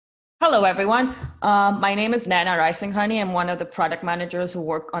Hello, everyone. My name is Naina Raisinghani. I'm one of the product managers who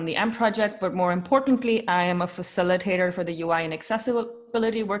work on the AMP project, but more importantly, I am a facilitator for the UI and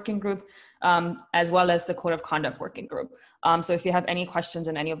accessibility working group, as well as the code of conduct working group. So if you have any questions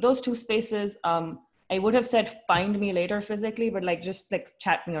in any of those two spaces, I would have said find me later physically, but just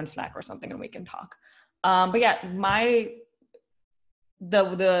chat me on Slack or something and we can talk. But yeah,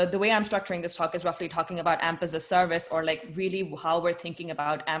 the way I'm structuring this talk is roughly talking about AMP as a service, or really how we're thinking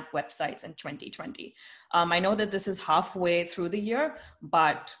about AMP websites in 2020. I know that this is halfway through the year,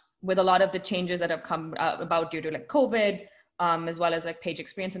 but with a lot of the changes that have come about due to COVID, as well as page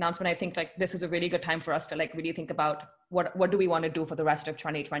experience announcement, I think this is a really good time for us to really think about what do we want to do for the rest of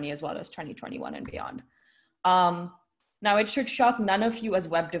 2020 as well as 2021 and beyond. Now, it should shock none of you as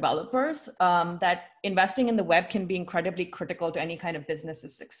web developers that investing in the web can be incredibly critical to any kind of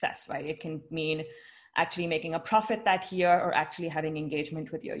business's success, right? It can mean actually making a profit that year or actually having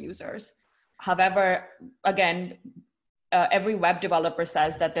engagement with your users. However, again, every web developer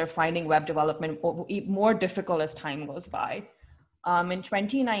says that they're finding web development more difficult as time goes by. In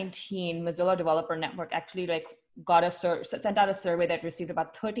 2019, Mozilla Developer Network actually sent out a survey that received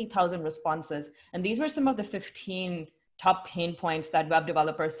about 30,000 responses. And these were some of the 15 top pain points that web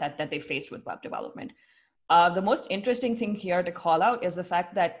developers said that they faced with web development. The most interesting thing here to call out is the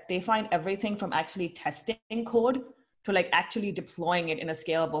fact that they find everything from actually testing code to actually deploying it in a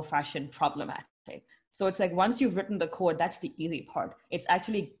scalable fashion problematic. So it's once you've written the code, that's the easy part. It's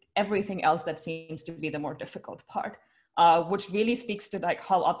actually everything else that seems to be the more difficult part, which really speaks to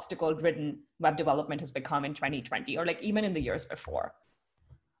how obstacle-ridden web development has become in 2020, or even in the years before.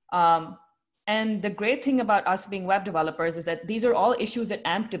 And the great thing about us being web developers is that these are all issues that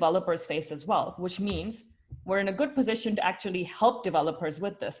AMP developers face as well, which means we're in a good position to actually help developers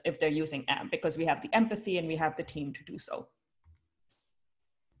with this if they're using AMP, because we have the empathy and we have the team to do so.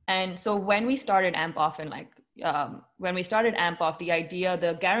 And so when we started AMP off the idea,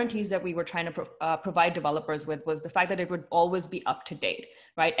 the guarantees that we were trying to provide developers with was the fact that it would always be up to date,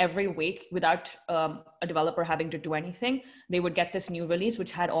 right? Every week, without a developer having to do anything, they would get this new release,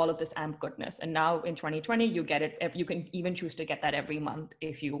 which had all of this AMP goodness. And now in 2020, you get it. You can even choose to get that every month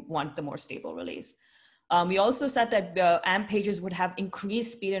if you want the more stable release. We also said that the AMP pages would have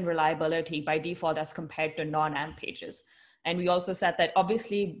increased speed and reliability by default as compared to non-AMP pages. And we also said that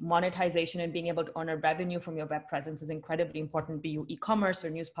obviously monetization and being able to earn a revenue from your web presence is incredibly important, be you e-commerce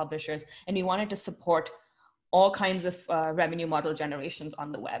or news publishers. And we wanted to support all kinds of revenue model generations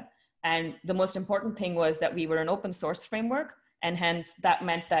on the web. And the most important thing was that we were an open source framework. And hence that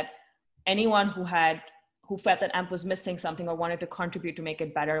meant that anyone who felt that AMP was missing something or wanted to contribute to make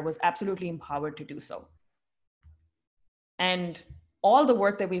it better was absolutely empowered to do so. And all the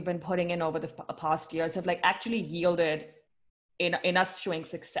work that we've been putting in over the past years have actually yielded in us showing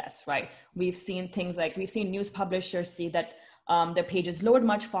success, right? We've seen things we've seen news publishers see that their pages load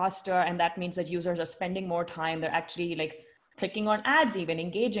much faster, and that means that users are spending more time. They're actually clicking on ads, even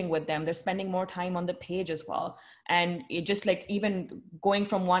engaging with them. They're spending more time on the page as well. And it just even going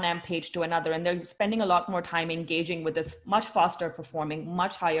from one AMP page to another, and they're spending a lot more time engaging with this much faster performing,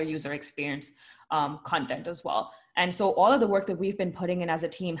 much higher user experience content as well. And so all of the work that we've been putting in as a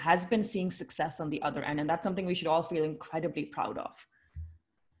team has been seeing success on the other end. And that's something we should all feel incredibly proud of.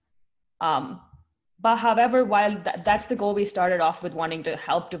 But however, while that's the goal, we started off with wanting to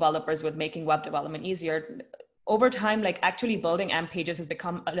help developers with making web development easier. Over time, actually building AMP pages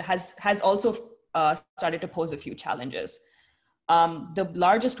has also started to pose a few challenges. The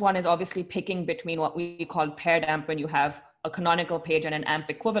largest one is obviously picking between what we call paired AMP, when you have a canonical page and an AMP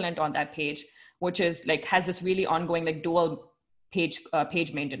equivalent on that page, which is has this really ongoing dual page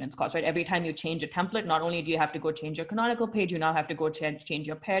maintenance cost, right? Every time you change a template, not only do you have to go change your canonical page, you now have to go change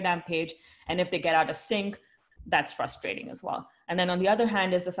your paired AMP page. And if they get out of sync, that's frustrating as well. And then on the other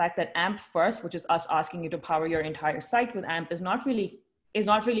hand is the fact that AMP first, which is us asking you to power your entire site with AMP, is not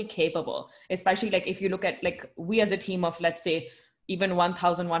really capable, especially if you look at we as a team of, let's say, even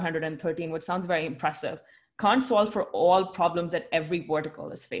 1,113, which sounds very impressive, can't solve for all problems that every vertical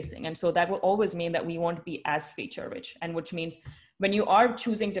is facing. And so that will always mean that we won't be as feature rich, and which means when you are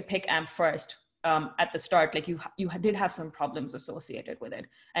choosing to pick AMP first at the start, you did have some problems associated with it.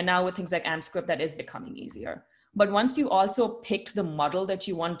 And now with things like AMP script, that is becoming easier. But once you also picked the model that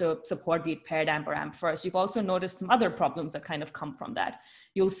you want to support, be it paired AMP or AMP first, you've also noticed some other problems that kind of come from that.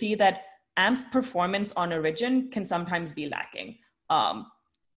 You'll see that AMP's performance on origin can sometimes be lacking.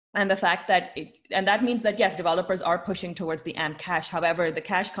 And the fact that that means that yes, developers are pushing towards the AMP cache. However, the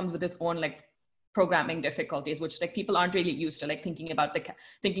cache comes with its own programming difficulties, which like people aren't really used to, like thinking about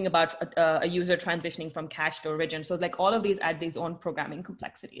a user transitioning from cache to origin. So like all of these add these own programming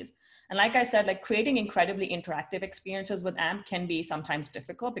complexities. And like I said, like creating incredibly interactive experiences with AMP can be sometimes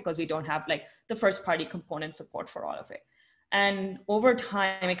difficult because we don't have like the first party component support for all of it. And over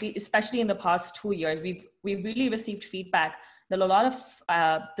time, especially in the past 2 years, we've really received feedback that a lot of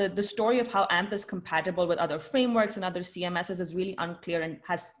the story of how AMP is compatible with other frameworks and other CMSs is really unclear and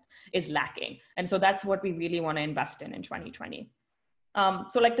is lacking. And so that's what we really want to invest in 2020.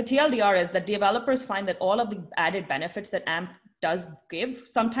 So like the TLDR is that developers find that all of the added benefits that AMP does give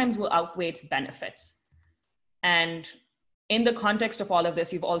sometimes will outweigh its benefits. And in the context of all of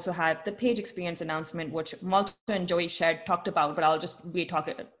this, you've also had the page experience announcement, which Malta and Joey talked about, but I'll just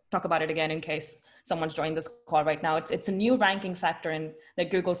talk about it again in case someone's joined this call right now. It's a new ranking factor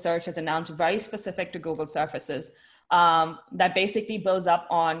that Google Search has announced, very specific to Google surfaces, that basically builds up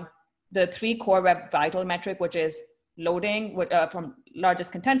on the 3 core web vital metric, which is loading from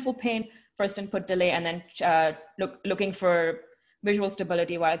largest contentful pane, first input delay, and then looking for visual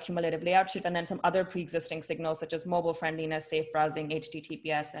stability while cumulative layout shift, and then some other pre-existing signals such as mobile friendliness, safe browsing,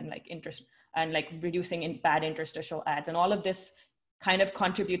 HTTPS, and like reducing bad interstitial ads. And all of this kind of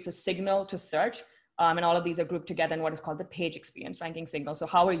contributes a signal to search. And all of these are grouped together in what is called the page experience ranking signal. So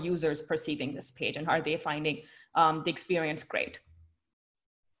how are users perceiving this page, and are they finding the experience great?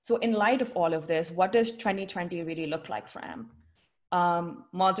 So in light of all of this, what does 2020 really look like for AMP?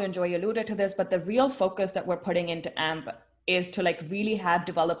 Malta and Joey alluded to this, but the real focus that we're putting into AMP is to like really have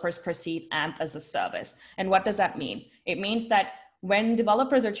developers perceive AMP as a service. And what does that mean? It means that when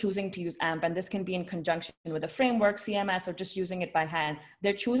developers are choosing to use AMP, and this can be in conjunction with a framework, CMS, or just using it by hand,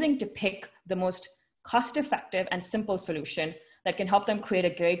 they're choosing to pick the most cost-effective and simple solution that can help them create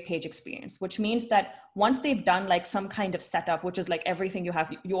a great page experience, which means that once they've done like some kind of setup, which is like everything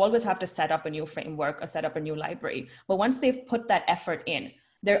you always have to set up a new framework or set up a new library. But once they've put that effort in,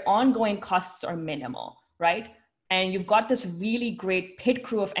 their ongoing costs are minimal, right? And you've got this really great pit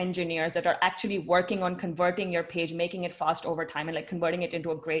crew of engineers that are actually working on converting your page, making it fast over time, and like converting it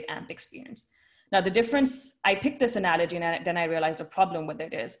into a great AMP experience. Now, the difference, I picked this analogy and then I realized the problem with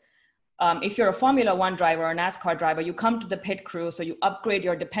it is, if you're a Formula One driver or a NASCAR driver, you come to the pit crew, so you upgrade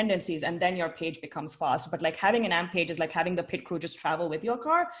your dependencies and then your page becomes fast. But like having an AMP page is like having the pit crew just travel with your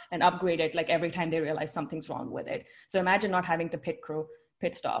car and upgrade it like every time they realize something's wrong with it. So imagine not having to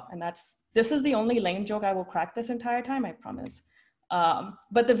pit stop. And this is the only lame joke I will crack this entire time, I promise.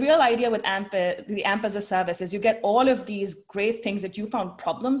 But the real idea with AMP, the AMP as a service, is you get all of these great things that you found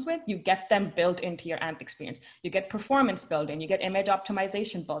problems with, you get them built into your AMP experience. You get performance built in, you get image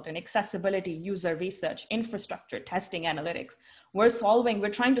optimization built in, accessibility, user research, infrastructure, testing, analytics. We're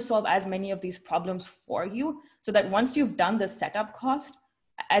trying to solve as many of these problems for you so that once you've done the setup cost,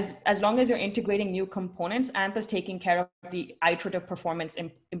 as long as you're integrating new components, AMP is taking care of the iterative performance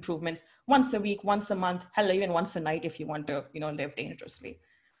improvements once a week, once a month, hell, even once a night if you want to, live dangerously.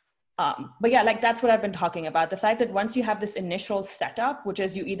 But yeah, like that's what I've been talking about. The fact that once you have this initial setup, which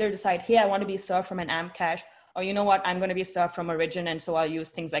is you either decide, hey, I want to be served from an AMP cache, or you know what, I'm going to be served from origin. And so I'll use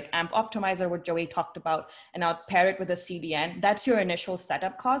things like AMP optimizer, what Joey talked about, and I'll pair it with a CDN. That's your initial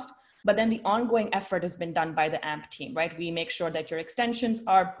setup cost. But then the ongoing effort has been done by the AMP team, right? We make sure that your extensions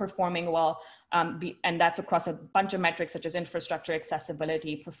are performing well, and that's across a bunch of metrics such as infrastructure,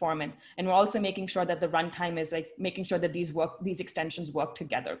 accessibility, performance. And we're also making sure that the runtime is like making sure that these extensions work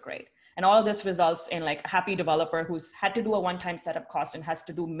together great. And all of this results in like a happy developer who's had to do a one-time setup cost and has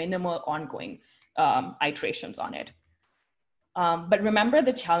to do minimal ongoing iterations on it. But remember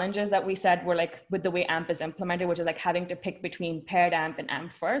the challenges that we said were like with the way AMP is implemented, which is like having to pick between paired AMP and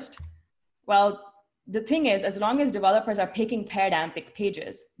AMP first. Well, the thing is, as long as developers are picking paired AMP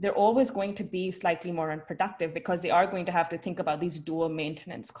pages, they're always going to be slightly more unproductive because they are going to have to think about these dual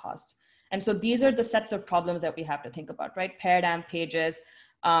maintenance costs. And so these are the sets of problems that we have to think about, right? Paired AMP pages,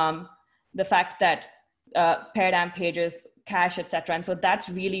 the fact that paired AMP pages, cache, et cetera. And so that's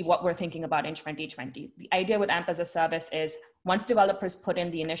really what we're thinking about in 2020. The idea with AMP as a service is once developers put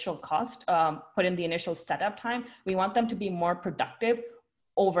in the initial cost, put in the initial setup time, we want them to be more productive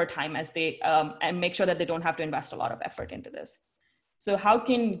over time as they, and make sure that they don't have to invest a lot of effort into this. So how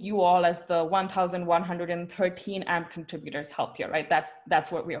can you all as the 1,113 AMP contributors help here, right?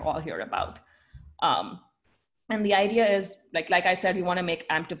 That's what we're all here about. And the idea is, like I said, we want to make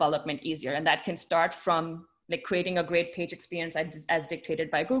AMP development easier, and that can start from like creating a great page experience as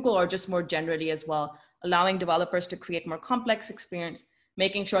dictated by Google, or just more generally as well, allowing developers to create more complex experience,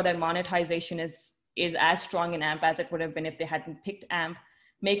 making sure that monetization is as strong in AMP as it would have been if they hadn't picked AMP,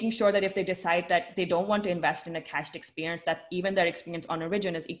 making sure that if they decide that they don't want to invest in a cached experience, that even their experience on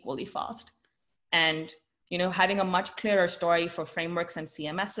origin is equally fast. and having a much clearer story for frameworks and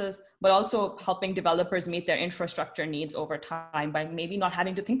CMSs, but also helping developers meet their infrastructure needs over time by maybe not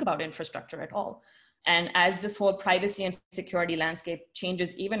having to think about infrastructure at all. And as this whole privacy and security landscape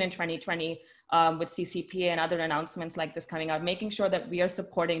changes, even in 2020, with CCPA and other announcements like this coming out, making sure that we are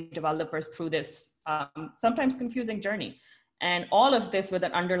supporting developers through this sometimes confusing journey. And all of this with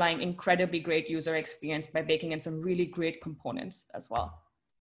an underlying incredibly great user experience by baking in some really great components as well.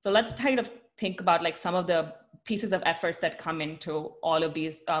 So let's kind of think about like some of the pieces of efforts that come into all of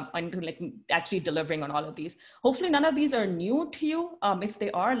these, into like actually delivering on all of these. Hopefully none of these are new to you. If they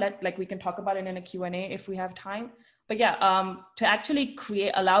are, we can talk about it in a Q&A if we have time. But yeah, to actually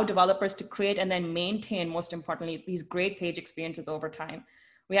allow developers to create and then maintain, most importantly, these great page experiences over time,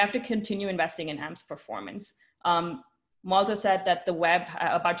 we have to continue investing in AMP's performance. Malta said that the web,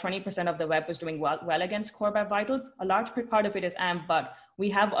 about 20% of the web was doing well against core web vitals. A large part of it is AMP, but we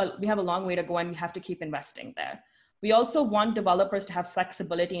have a long way to go and we have to keep investing there. We also want developers to have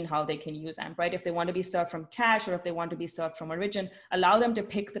flexibility in how they can use AMP, right? If they want to be served from cache or if they want to be served from origin, allow them to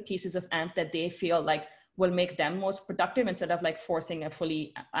pick the pieces of AMP that they feel like will make them most productive instead of like forcing a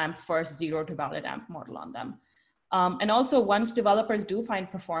fully AMP first zero to valid AMP model on them. And also once developers do find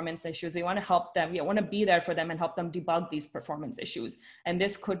performance issues, we want to help them, we want to be there for them and help them debug these performance issues. And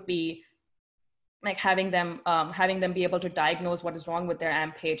this could be like having them be able to diagnose what is wrong with their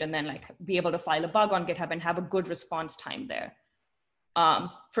AMP page and then like be able to file a bug on GitHub and have a good response time there.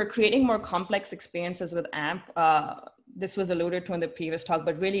 For creating more complex experiences with AMP, this was alluded to in the previous talk,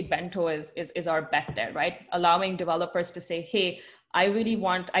 but really Bento is our bet there, right? Allowing developers to say, hey, I really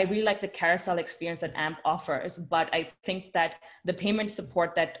like the carousel experience that AMP offers, but I think that the payment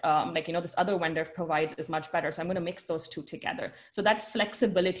support that this other vendor provides is much better. So I'm going to mix those two together. So that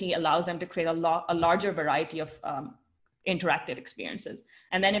flexibility allows them to create a larger variety of interactive experiences.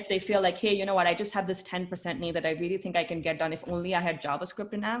 And then if they feel like, hey, you know what, I just have this 10% need that I really think I can get done if only I had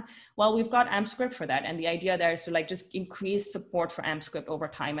JavaScript in AMP, well, we've got AMP script for that. And the idea there is to like just increase support for AMP script over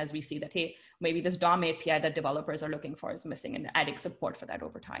time as we see that, hey, maybe this DOM API that developers are looking for is missing and adding support for that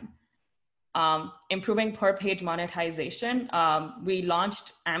over time. Improving per page monetization. We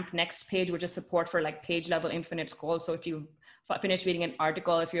launched AMP Next Page, which is support for like page level infinite scroll. So if you finish reading an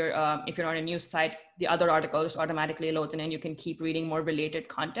article, if you're on a news site, the other article just automatically loads in and you can keep reading more related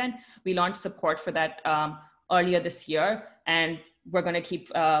content. We launched support for that earlier this year, and we're going to keep,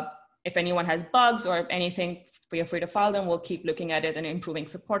 if anyone has bugs or anything, feel free to file them. We'll keep looking at it and improving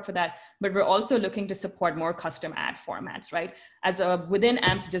support for that. But we're also looking to support more custom ad formats, right? As within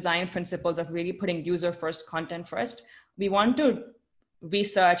AMP's design principles of really putting user first, content first, we want to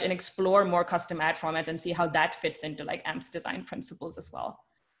research and explore more custom ad formats and see how that fits into like AMP's design principles as well.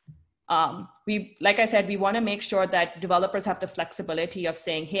 Like I said, we want to make sure that developers have the flexibility of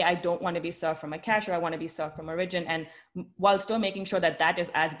saying, hey, I don't want to be served from a cache, or I want to be served from origin, and while still making sure that that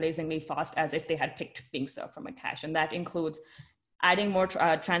is as blazingly fast as if they had picked being served from a cache. And that includes adding more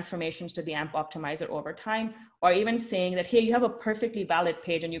transformations to the AMP optimizer over time, or even saying that, hey, you have a perfectly valid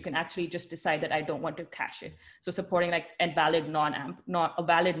page and you can actually just decide that I don't want to cache it. So supporting like a valid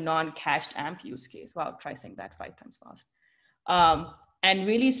non-cached AMP use case. Wow, try saying that 5 times fast. And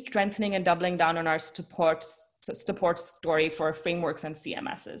really strengthening and doubling down on our support story for frameworks and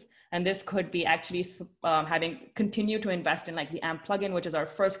CMSs. And this could be actually continue to invest in like the AMP plugin, which is our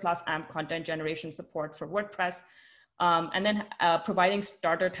first-class AMP content generation support for WordPress. And then providing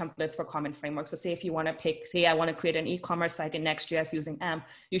starter templates for common frameworks. So say if you want to I want to create an e-commerce site in Next.js using AMP,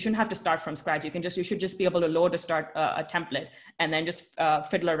 you shouldn't have to start from scratch. You should just be able to load a template and then just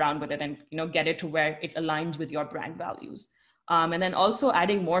fiddle around with it and get it to where it aligns with your brand values. And then also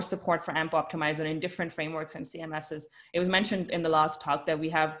adding more support for AMP Optimizer in different frameworks and CMSs. It was mentioned in the last talk that we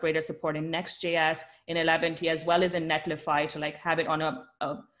have greater support in Next.js, in 11t, as well as in Netlify to like have it on to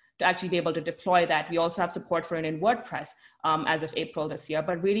actually be able to deploy that. We also have support for it in WordPress as of April this year,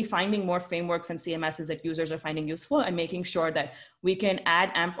 but really finding more frameworks and CMSs that users are finding useful and making sure that we can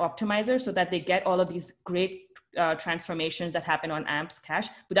add AMP Optimizer so that they get all of these great transformations that happen on AMP's cache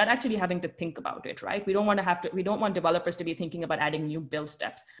without actually having to think about it, right? We don't want developers to be thinking about adding new build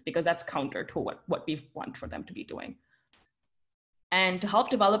steps because that's counter to what we want for them to be doing. And to help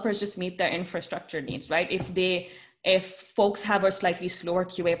developers just meet their infrastructure needs, right? If folks have a slightly slower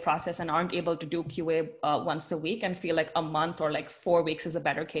QA process and aren't able to do QA once a week and feel like a month or like 4 weeks is a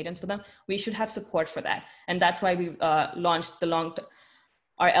better cadence for them, we should have support for that. And that's why we launched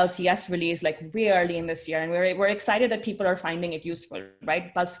our LTS release like way early in this year. And we're excited that people are finding it useful,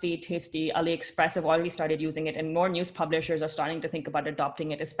 right? BuzzFeed, Tasty, AliExpress have already started using it, and more news publishers are starting to think about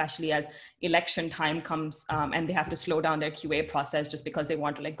adopting it, especially as election time comes and they have to slow down their QA process just because they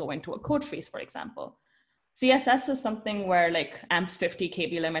want to like go into a code freeze, for example. CSS is something where like AMP's 50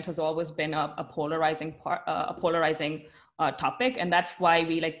 KB limit has always been a polarizing topic. And that's why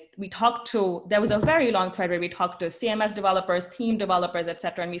there was a very long thread where we talked to CMS developers, theme developers, et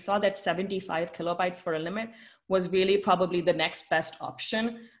cetera. And we saw that 75 kilobytes for a limit was really probably the next best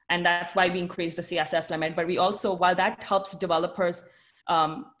option. And that's why we increased the CSS limit. But we also, while that helps developers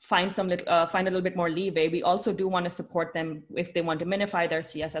find a little bit more leeway, we also do want to support them if they want to minify their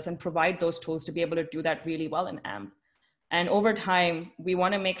CSS and provide those tools to be able to do that really well in AMP. And over time, we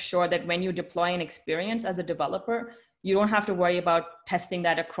want to make sure that when you deploy an experience as a developer, you don't have to worry about testing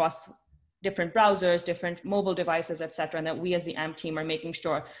that across different browsers, different mobile devices, et cetera. And that we as the AMP team are making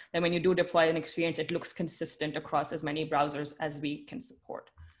sure that when you do deploy an experience, it looks consistent across as many browsers as we can support,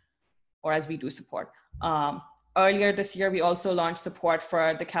 or as we do support. Earlier this year, we also launched support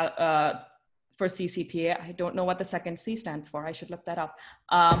for for CCPA. I don't know what the second C stands for. I should look that up.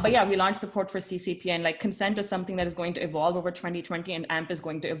 But yeah, we launched support for CCPA, and like consent is something that is going to evolve over 2020, and AMP is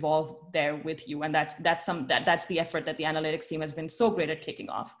going to evolve there with you. And that's the effort that the analytics team has been so great at kicking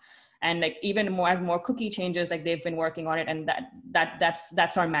off. And like even more as more cookie changes, like they've been working on it, and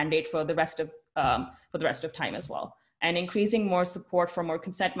that's our mandate for the rest of time as well. And increasing more support for more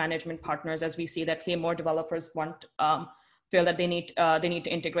consent management partners, as we see that, hey, more developers feel that they need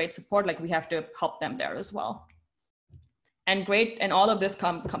to integrate support, like we have to help them there as well. And all of this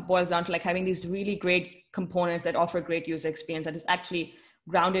boils down to like having these really great components that offer great user experience that is actually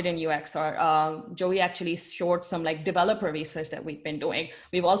grounded in UX. Or Joey actually showed some like developer research that we've been doing.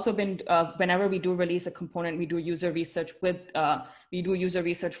 We've also been, whenever we do release a component, we do user research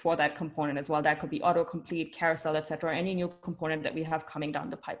for that component as well. That could be autocomplete, carousel, et cetera, any new component that we have coming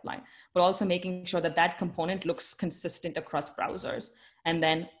down the pipeline, but also making sure that that component looks consistent across browsers. And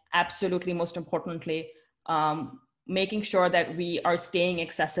then absolutely most importantly, making sure that we are staying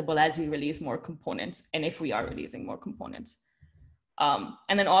accessible as we release more components, and if we are releasing more components.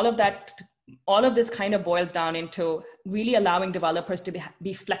 And then all of this kind of boils down into really allowing developers to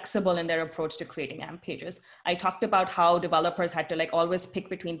be flexible in their approach to creating AMP pages. I talked about how developers had to like always pick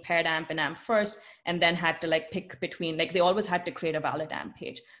between paired AMP and AMP first, and then had to like pick between, like they always had to create a valid AMP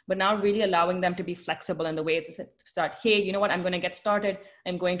page. But now really allowing them to be flexible in the way that they start, hey, you know what, I'm going to get started.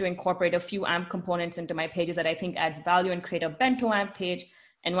 I'm going to incorporate a few AMP components into my pages that I think adds value and create a bento AMP page.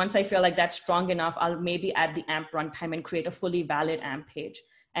 And once I feel like that's strong enough, I'll maybe add the AMP runtime and create a fully valid AMP page.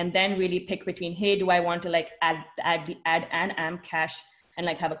 And then really pick between, hey, do I want to like add an AMP cache and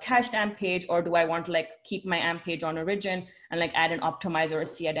like have a cached AMP page, or do I want to like keep my AMP page on origin and like add an optimizer or a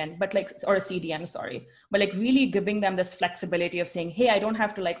CDN, or a CDN, sorry. But like really giving them this flexibility of saying, hey, I don't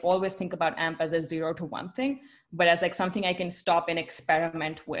have to like always think about AMP as a 0 to 1 thing, but as like something I can stop and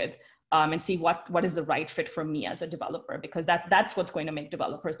experiment with. And see what is the right fit for me as a developer, because that's what's going to make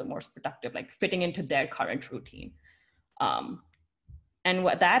developers the most productive, like fitting into their current routine. And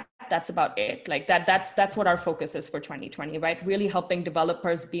that's about it. Like that's what our focus is for 2020, right? Really helping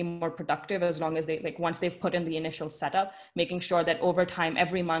developers be more productive as long as once they've put in the initial setup, making sure that over time,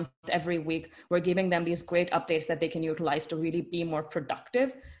 every month, every week, we're giving them these great updates that they can utilize to really be more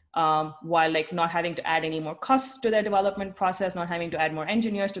productive. While like not having to add any more costs to their development process, not having to add more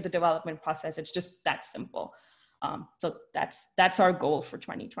engineers to the development process. It's just that simple. So that's our goal for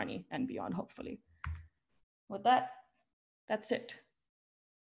 2020 and beyond, hopefully. With that, that's it.